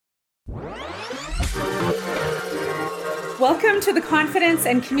Welcome to the Confidence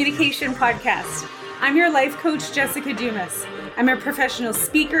and Communication Podcast. I'm your life coach, Jessica Dumas. I'm a professional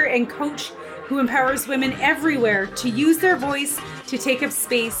speaker and coach who empowers women everywhere to use their voice to take up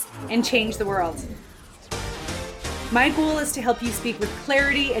space and change the world. My goal is to help you speak with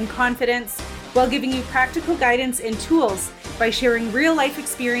clarity and confidence while giving you practical guidance and tools by sharing real life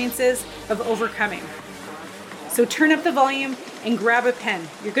experiences of overcoming. So turn up the volume and grab a pen.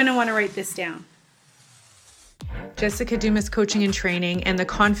 You're going to want to write this down. Jessica Dumas Coaching and Training and the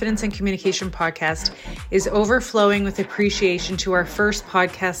Confidence and Communication Podcast is overflowing with appreciation to our first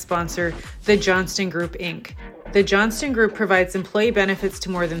podcast sponsor, the Johnston Group, Inc. The Johnston Group provides employee benefits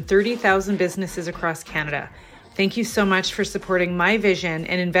to more than 30,000 businesses across Canada. Thank you so much for supporting my vision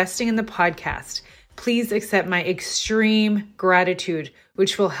and investing in the podcast. Please accept my extreme gratitude,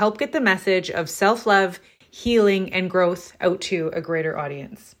 which will help get the message of self-love, healing, and growth out to a greater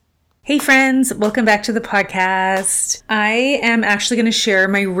audience. Hey friends, welcome back to the podcast. I am actually going to share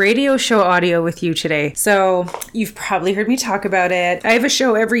my radio show audio with you today. So you've probably heard me talk about it. I have a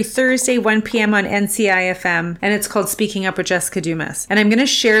show every Thursday, 1 p.m. on NCIFM, and it's called Speaking Up with Jessica Dumas. And I'm going to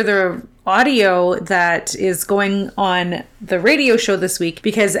share the audio that is going on the radio show this week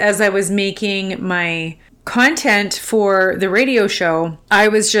because as I was making my content for the radio show, I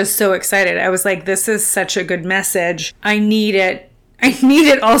was just so excited. I was like, this is such a good message. I need it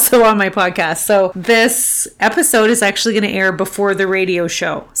also on my podcast. So this episode is actually going to air before the radio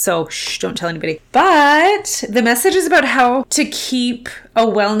show. So don't tell anybody. But the message is about how to keep a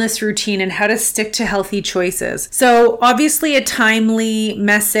wellness routine and how to stick to healthy choices. So obviously a timely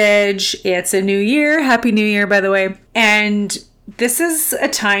message. It's a new year. Happy New Year, by the way. And this is a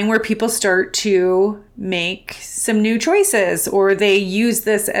time where people start to make some new choices, or they use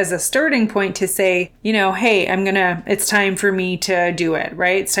this as a starting point to say, hey, it's time for me to do it,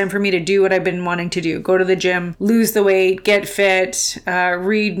 right? It's time for me to do what I've been wanting to do. Go to the gym, lose the weight, get fit,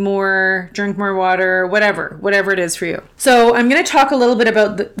 read more, drink more water, whatever it is for you. So I'm going to talk a little bit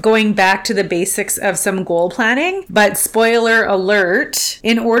about going back to the basics of some goal planning, but spoiler alert,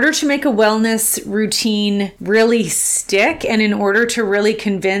 in order to make a wellness routine really stick and in order to really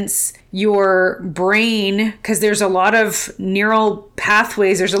convince your brain, because there's a lot of neural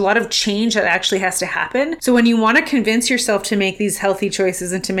pathways, there's a lot of change that actually has to happen. So when you want to convince yourself to make these healthy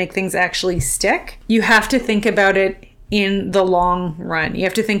choices and to make things actually stick, you have to think about it in the long run. You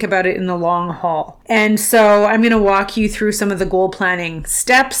have to think about it in the long haul. And so I'm going to walk you through some of the goal planning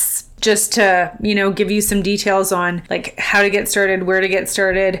steps just to, give you some details on like how to get started, where to get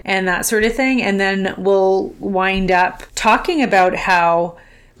started, and that sort of thing. And then we'll wind up talking about how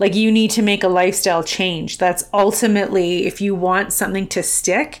you need to make a lifestyle change. That's ultimately, if you want something to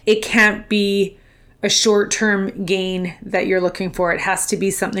stick, it can't be a short-term gain that you're looking for. It has to be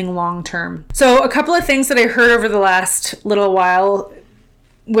something long-term. So a couple of things that I heard over the last little while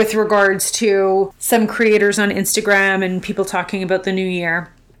with regards to some creators on Instagram and people talking about the new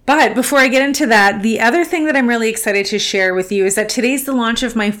year. But before I get into that, the other thing that I'm really excited to share with you is that today's the launch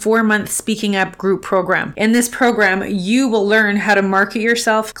of my 4-month Speaking Up group program. In this program, you will learn how to market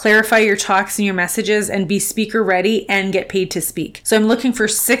yourself, clarify your talks and your messages, and be speaker ready and get paid to speak. So I'm looking for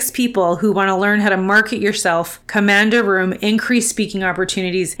 6 people who want to learn how to market yourself, command a room, increase speaking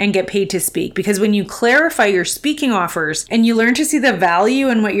opportunities, and get paid to speak. Because when you clarify your speaking offers and you learn to see the value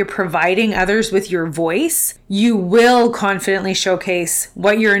in what you're providing others with your voice, you will confidently showcase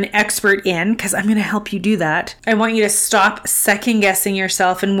what you're an expert in, because I'm going to help you do that. I want you to stop second guessing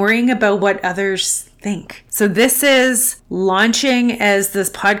yourself and worrying about what others think. So this is launching as this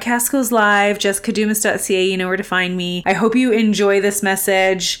podcast goes live, jessicadumas.ca, you know where to find me. I hope you enjoy this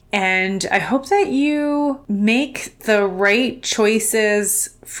message, and I hope that you make the right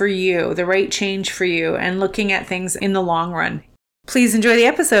choices for you, the right change for you, and looking at things in the long run. Please enjoy the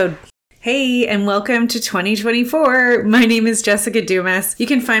episode. Hey, and welcome to 2024. My name is Jessica Dumas. You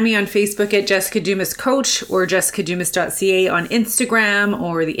can find me on Facebook at Jessica Dumas Coach or jessicadumas.ca on Instagram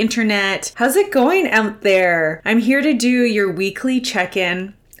or the internet. How's it going out there? I'm here to do your weekly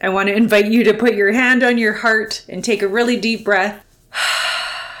check-in. I want to invite you to put your hand on your heart and take a really deep breath.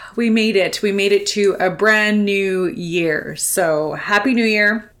 We made it. We made it to a brand new year. So happy New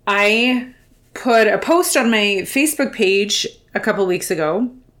Year. I put a post on my Facebook page a couple weeks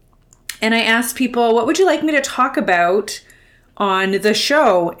ago, and I asked people, what would you like me to talk about on the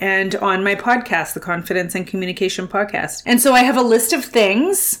show and on my podcast, the Confidence and Communication Podcast? And so I have a list of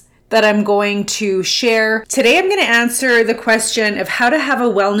things that I'm going to share. Today, I'm going to answer the question of how to have a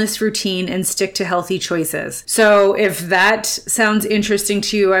wellness routine and stick to healthy choices. So if that sounds interesting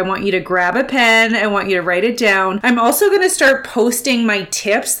to you, I want you to grab a pen. I want you to write it down. I'm also going to start posting my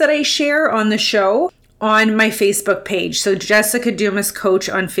tips that I share on the show on my Facebook page. So Jessica Dumas Coach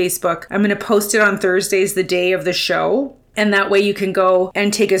on Facebook. I'm going to post it on Thursdays, the day of the show. And that way you can go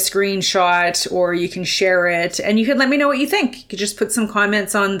and take a screenshot or you can share it and you can let me know what you think. You could just put some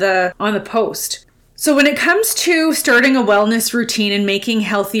comments on the post. So when it comes to starting a wellness routine and making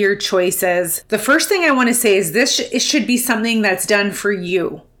healthier choices, the first thing I want to say is it should be something that's done for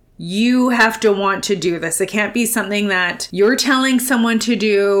you. You have to want to do this. It can't be something that you're telling someone to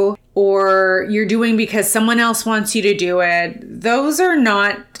do or you're doing because someone else wants you to do it. Those are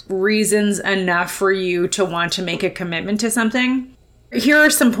not reasons enough for you to want to make a commitment to something. Here are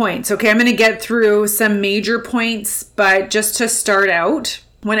some points. Okay, I'm going to get through some major points, but just to start out,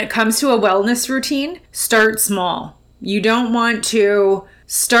 when it comes to a wellness routine, start small. You don't want to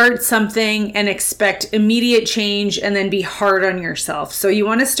start something and expect immediate change and then be hard on yourself. So you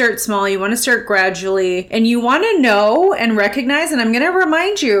want to start small, you want to start gradually, and you want to know and recognize, and I'm going to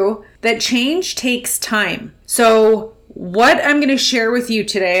remind you that change takes time. So what I'm going to share with you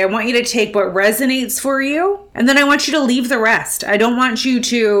today, I want you to take what resonates for you, and then I want you to leave the rest. I don't want you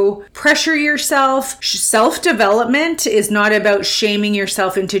to pressure yourself. Self-development is not about shaming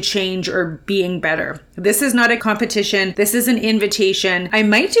yourself into change or being better. This is not a competition. This is an invitation. I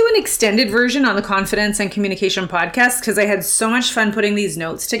might do an extended version on the Confidence and Communication podcast because I had so much fun putting these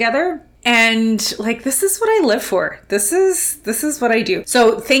notes together. And this is what I live for. This is what I do.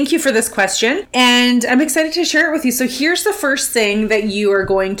 So thank you for this question. And I'm excited to share it with you. So here's the first thing that you are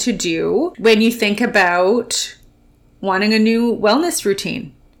going to do when you think about wanting a new wellness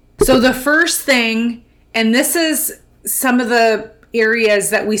routine. So the first thing, and this is some of the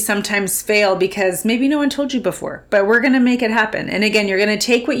areas that we sometimes fail because maybe no one told you before, but we're going to make it happen. And again, you're going to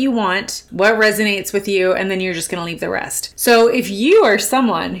take what you want, what resonates with you, and then you're just going to leave the rest. So if you are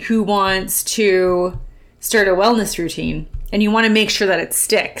someone who wants to start a wellness routine and you want to make sure that it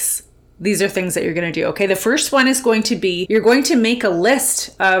sticks, these are things that you're going to do. Okay. The first one is going to be, you're going to make a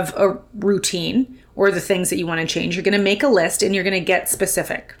list of a routine or the things that you want to change. You're going to make a list and you're going to get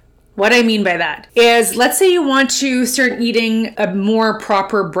specific. What I mean by that is, let's say you want to start eating a more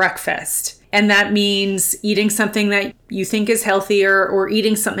proper breakfast. And that means eating something that you think is healthier or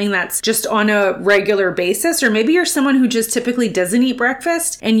eating something that's just on a regular basis. Or maybe you're someone who just typically doesn't eat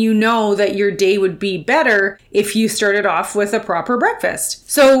breakfast and you know that your day would be better if you started off with a proper breakfast.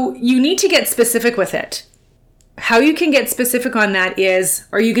 So you need to get specific with it. How you can get specific on that is,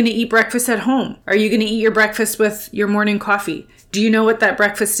 are you going to eat breakfast at home? Are you going to eat your breakfast with your morning coffee? Do you know what that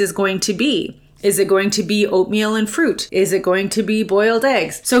breakfast is going to be? Is it going to be oatmeal and fruit? Is it going to be boiled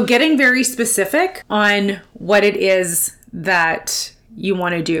eggs? So getting very specific on what it is that you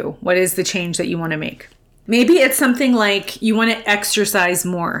want to do. What is the change that you want to make? Maybe it's something like you want to exercise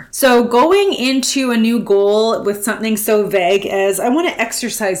more. So going into a new goal with something so vague as I want to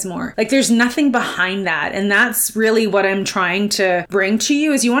exercise more, there's nothing behind that. And that's really what I'm trying to bring to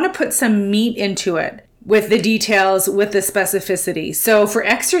you is you want to put some meat into it with the details, with the specificity. So for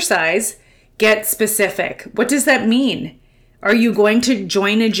exercise, get specific. What does that mean? Are you going to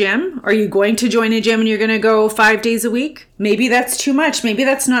join a gym? Are you going to join a gym and you're going to go 5 days a week? Maybe that's too much. Maybe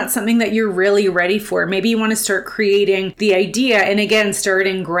that's not something that you're really ready for. Maybe you want to start creating the idea. And again,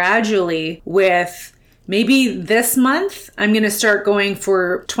 starting gradually with maybe this month, I'm going to start going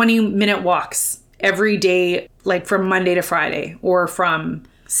for 20-minute walks every day, from Monday to Friday or from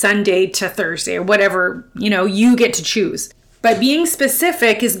Sunday to Thursday or whatever, you get to choose. But being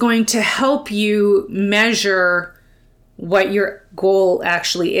specific is going to help you measure what your goal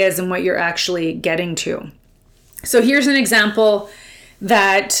actually is and what you're actually getting to. So here's an example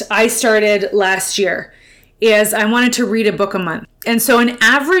that I started last year is I wanted to read a book a month. And so an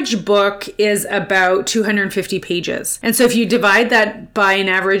average book is about 250 pages. And so if you divide that by an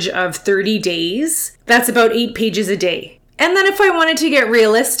average of 30 days, that's about 8 pages a day. And then if I wanted to get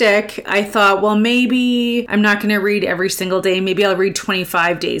realistic, I thought, well, maybe I'm not going to read every single day. Maybe I'll read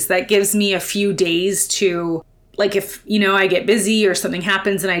 25 days. That gives me a few days to, if, I get busy or something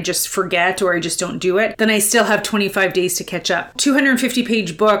happens and I just forget or I just don't do it, then I still have 25 days to catch up.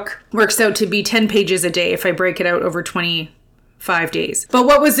 250-page book works out to be 10 pages a day if I break it out over 25 days. But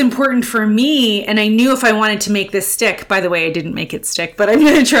what was important for me, and I knew if I wanted to make this stick, by the way, I didn't make it stick, but I'm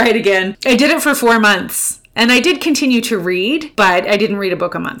going to try it again. I did it for 4 months. And I did continue to read, but I didn't read a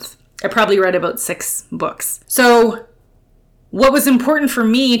book a month. I probably read about 6 books. So what was important for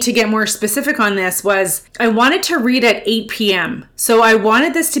me to get more specific on this was I wanted to read at 8 p.m. So I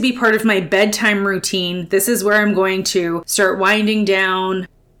wanted this to be part of my bedtime routine. This is where I'm going to start winding down.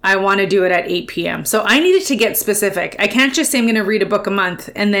 I want to do it at 8 p.m. So I needed to get specific. I can't just say I'm going to read a book a month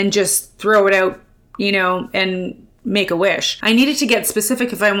and then just throw it out, and make a wish. I needed to get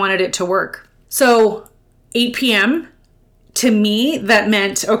specific if I wanted it to work. So 8 p.m. to me, that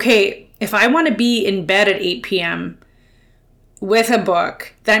meant, okay, if I want to be in bed at 8 p.m. with a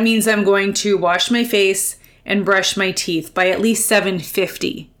book, that means I'm going to wash my face and brush my teeth by at least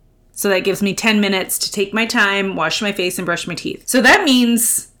 7:50. So that gives me 10 minutes to take my time, wash my face, and brush my teeth. So that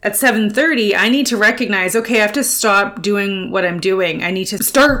means at 7:30, I need to recognize, okay, I have to stop doing what I'm doing. I need to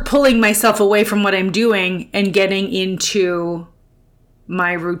start pulling myself away from what I'm doing and getting into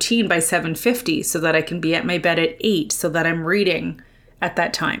my routine by 7:50 so that I can be at my bed at 8 so that I'm reading at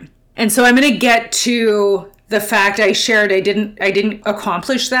that time. And so I'm going to get to the fact I shared I didn't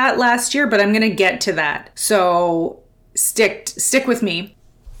accomplish that last year, but I'm going to get to that. So stick with me.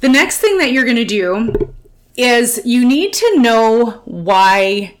 The next thing that you're going to do is you need to know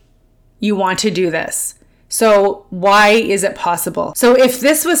why you want to do this. So why is it possible? So if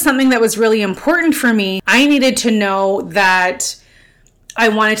this was something that was really important for me, I needed to know that I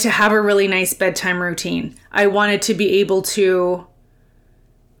wanted to have a really nice bedtime routine. I wanted to be able to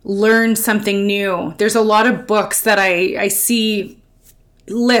learn something new. There's a lot of books that I see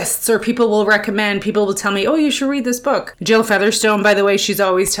lists or people will recommend. People will tell me, oh, you should read this book. Jill Featherstone, by the way, she's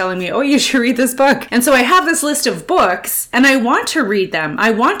always telling me, oh, you should read this book. And so I have this list of books and I want to read them.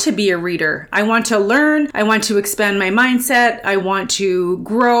 I want to be a reader. I want to learn. I want to expand my mindset. I want to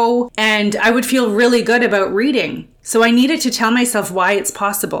grow. And I would feel really good about reading. So I needed to tell myself why it's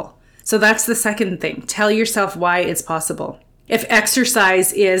possible. So that's the second thing. Tell yourself why it's possible. If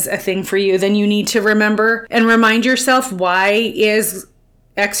exercise is a thing for you, then you need to remember and remind yourself, why is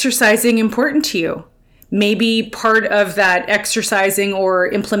exercising important to you? Maybe part of that exercising or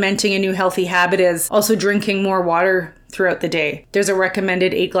implementing a new healthy habit is also drinking more water throughout the day. There's a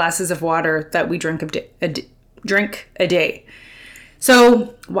recommended 8 glasses of water that we drink a day.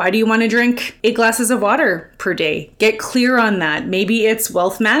 So why do you want to drink 8 glasses of water per day? Get clear on that. Maybe it's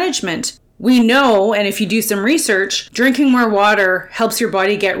wealth management. We know, and if you do some research, drinking more water helps your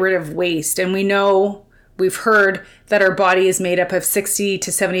body get rid of waste. And we've heard that our body is made up of 60 to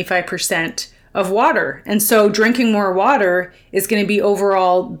 75% of water. And so drinking more water is going to be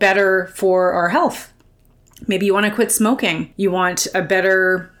overall better for our health. Maybe you want to quit smoking. You want a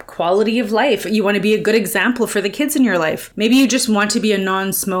better quality of life. You want to be a good example for the kids in your life. Maybe you just want to be a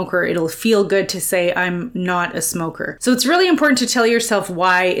non-smoker. It'll feel good to say, I'm not a smoker. So it's really important to tell yourself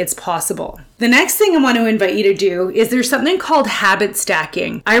why it's possible. The next thing I want to invite you to do is there's something called habit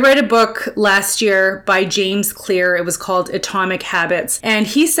stacking. I read a book last year by James Clear. It was called Atomic Habits. And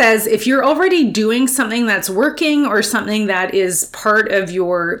he says, if you're already doing something that's working or something that is part of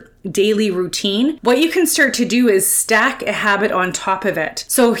your daily routine, what you can start to do is stack a habit on top of it.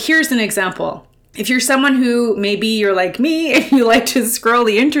 So here's an example. If you're someone who maybe you're like me and you like to scroll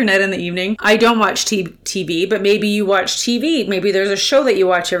the internet in the evening, I don't watch TV, but maybe you watch TV. Maybe there's a show that you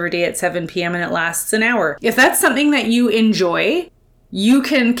watch every day at 7 p.m. and it lasts an hour. If that's something that you enjoy, you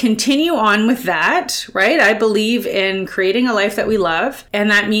can continue on with that, right? I believe in creating a life that we love. And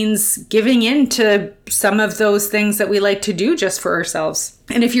that means giving in to some of those things that we like to do just for ourselves.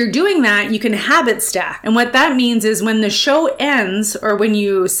 And if you're doing that, you can habit stack. And what that means is when the show ends or when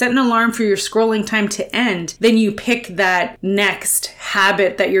you set an alarm for your scrolling time to end, then you pick that next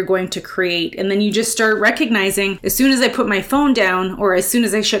habit that you're going to create. And then you just start recognizing, as soon as I put my phone down or as soon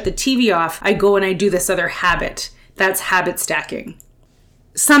as I shut the TV off, I go and I do this other habit. That's habit stacking.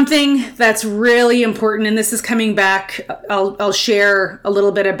 Something that's really important, and this is coming back, I'll share a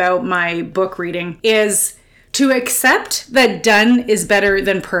little bit about my book reading, is to accept that done is better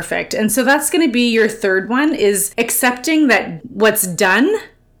than perfect. And so that's going to be your third one, is accepting that what's done,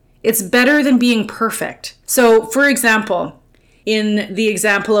 it's better than being perfect. So for example, in the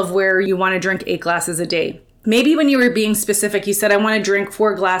example of where you want to drink 8 glasses a day, maybe when you were being specific, you said, I want to drink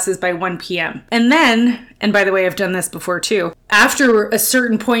 4 glasses by 1 p.m. And then, and by the way, I've done this before too, after a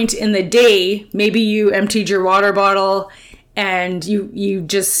certain point in the day, maybe you emptied your water bottle and you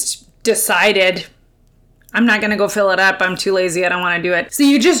just decided, I'm not going to go fill it up. I'm too lazy. I don't want to do it. So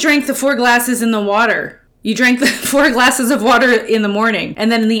you just drank the 4 glasses in the water. You drank the 4 glasses of water in the morning,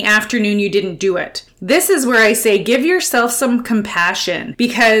 and then in the afternoon, you didn't do it. This is where I say, give yourself some compassion,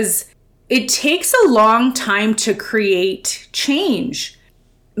 because it takes a long time to create change.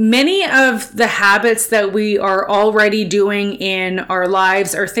 Many of the habits that we are already doing in our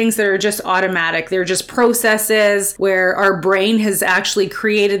lives are things that are just automatic. They're just processes where our brain has actually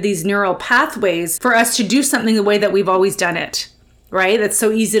created these neural pathways for us to do something the way that we've always done it, right? That's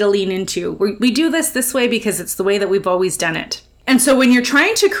so easy to lean into. We do this way because it's the way that we've always done it. And so when you're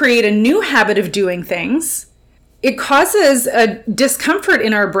trying to create a new habit of doing things, it causes a discomfort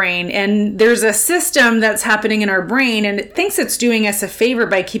in our brain, and there's a system that's happening in our brain, and it thinks it's doing us a favor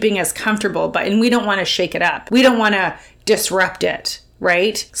by keeping us comfortable, and we don't want to shake it up. We don't want to disrupt it,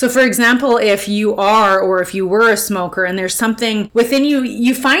 right? So for example, if you are, or if you were a smoker and there's something within you,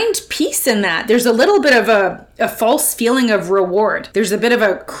 you find peace in that. There's a little bit of a false feeling of reward. There's a bit of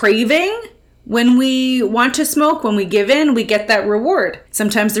a craving. When we want to smoke, when we give in, we get that reward.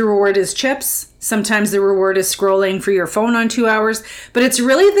 Sometimes the reward is chips. Sometimes the reward is scrolling for your phone on 2 hours, but it's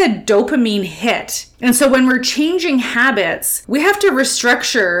really the dopamine hit. And so when we're changing habits, we have to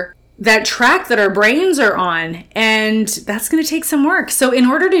restructure that track that our brains are on, and that's going to take some work. So in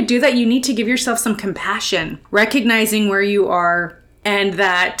order to do that, you need to give yourself some compassion, recognizing where you are and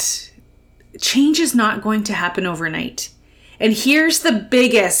that change is not going to happen overnight. And here's the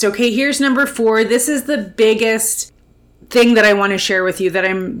biggest, okay, here's number 4. This is the biggest thing that I want to share with you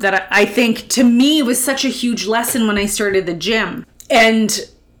that I think to me was such a huge lesson when I started the gym. And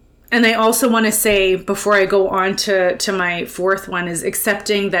I also want to say before I go on to my 4th one is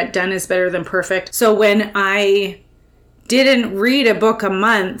accepting that done is better than perfect. So when I didn't read a book a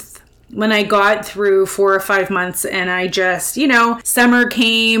month, when I got through 4 or 5 months and I just, summer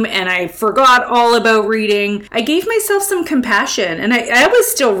came and I forgot all about reading, I gave myself some compassion, and I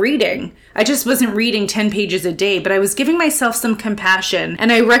was still reading. I just wasn't reading 10 pages a day, but I was giving myself some compassion,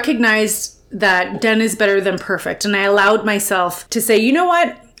 and I recognized that done is better than perfect. And I allowed myself to say, you know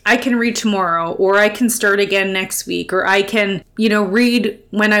what? I can read tomorrow, or I can start again next week, or I can, read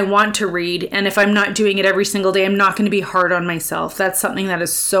when I want to read. And if I'm not doing it every single day, I'm not going to be hard on myself. That's something that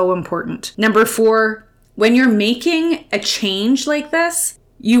is so important. Number 4, when you're making a change like this,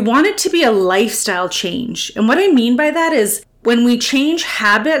 you want it to be a lifestyle change. And what I mean by that is when we change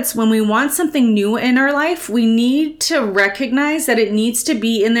habits, when we want something new in our life, we need to recognize that it needs to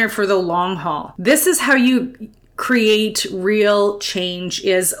be in there for the long haul. This is how you create real change,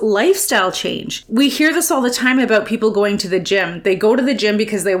 is lifestyle change. We hear this all the time about people going to the gym. They go to the gym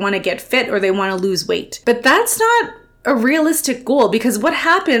because they want to get fit or they want to lose weight. But that's not a realistic goal, because what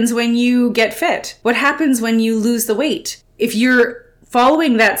happens when you get fit? What happens when you lose the weight? If you're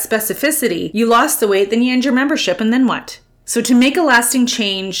following that specificity, you lost the weight, then you end your membership, and then what? So to make a lasting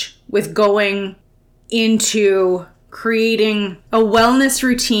change with going into creating a wellness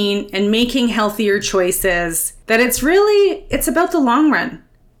routine and making healthier choices, that it's about the long run.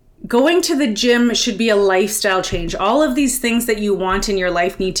 Going to the gym should be a lifestyle change. All of these things that you want in your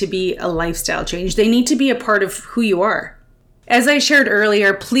life need to be a lifestyle change. They need to be a part of who you are. As I shared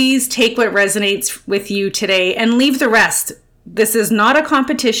earlier, please take what resonates with you today and leave the rest. This is not a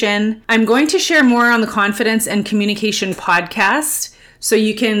competition. I'm going to share more on the Confidence and Communication podcast. So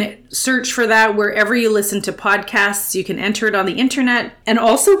you can search for that wherever you listen to podcasts. You can enter it on the internet. And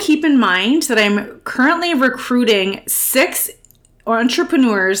also keep in mind that I'm currently recruiting 6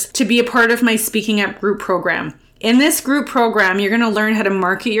 entrepreneurs to be a part of my Speaking Up group program. In this group program, you're going to learn how to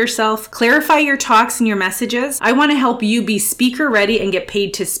market yourself, clarify your talks and your messages. I want to help you be speaker ready and get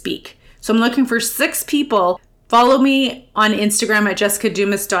paid to speak. So I'm looking for 6 people. Follow me on Instagram at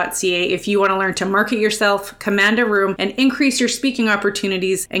jessicadumas.ca if you want to learn to market yourself, command a room, and increase your speaking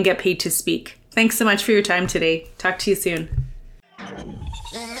opportunities and get paid to speak. Thanks so much for your time today. Talk to you soon.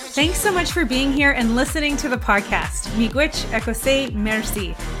 Thanks so much for being here and listening to the podcast. Miigwech ekose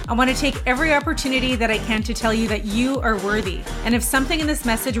merci. I want to take every opportunity that I can to tell you that you are worthy. And if something in this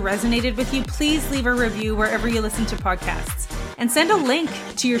message resonated with you, please leave a review wherever you listen to podcasts. And send a link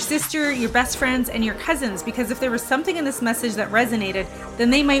to your sister, your best friends, and your cousins, because if there was something in this message that resonated,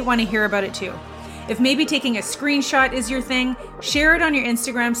 then they might want to hear about it too. If maybe taking a screenshot is your thing, share it on your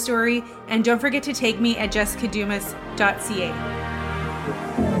Instagram story, and don't forget to tag me at jessicadumas.ca.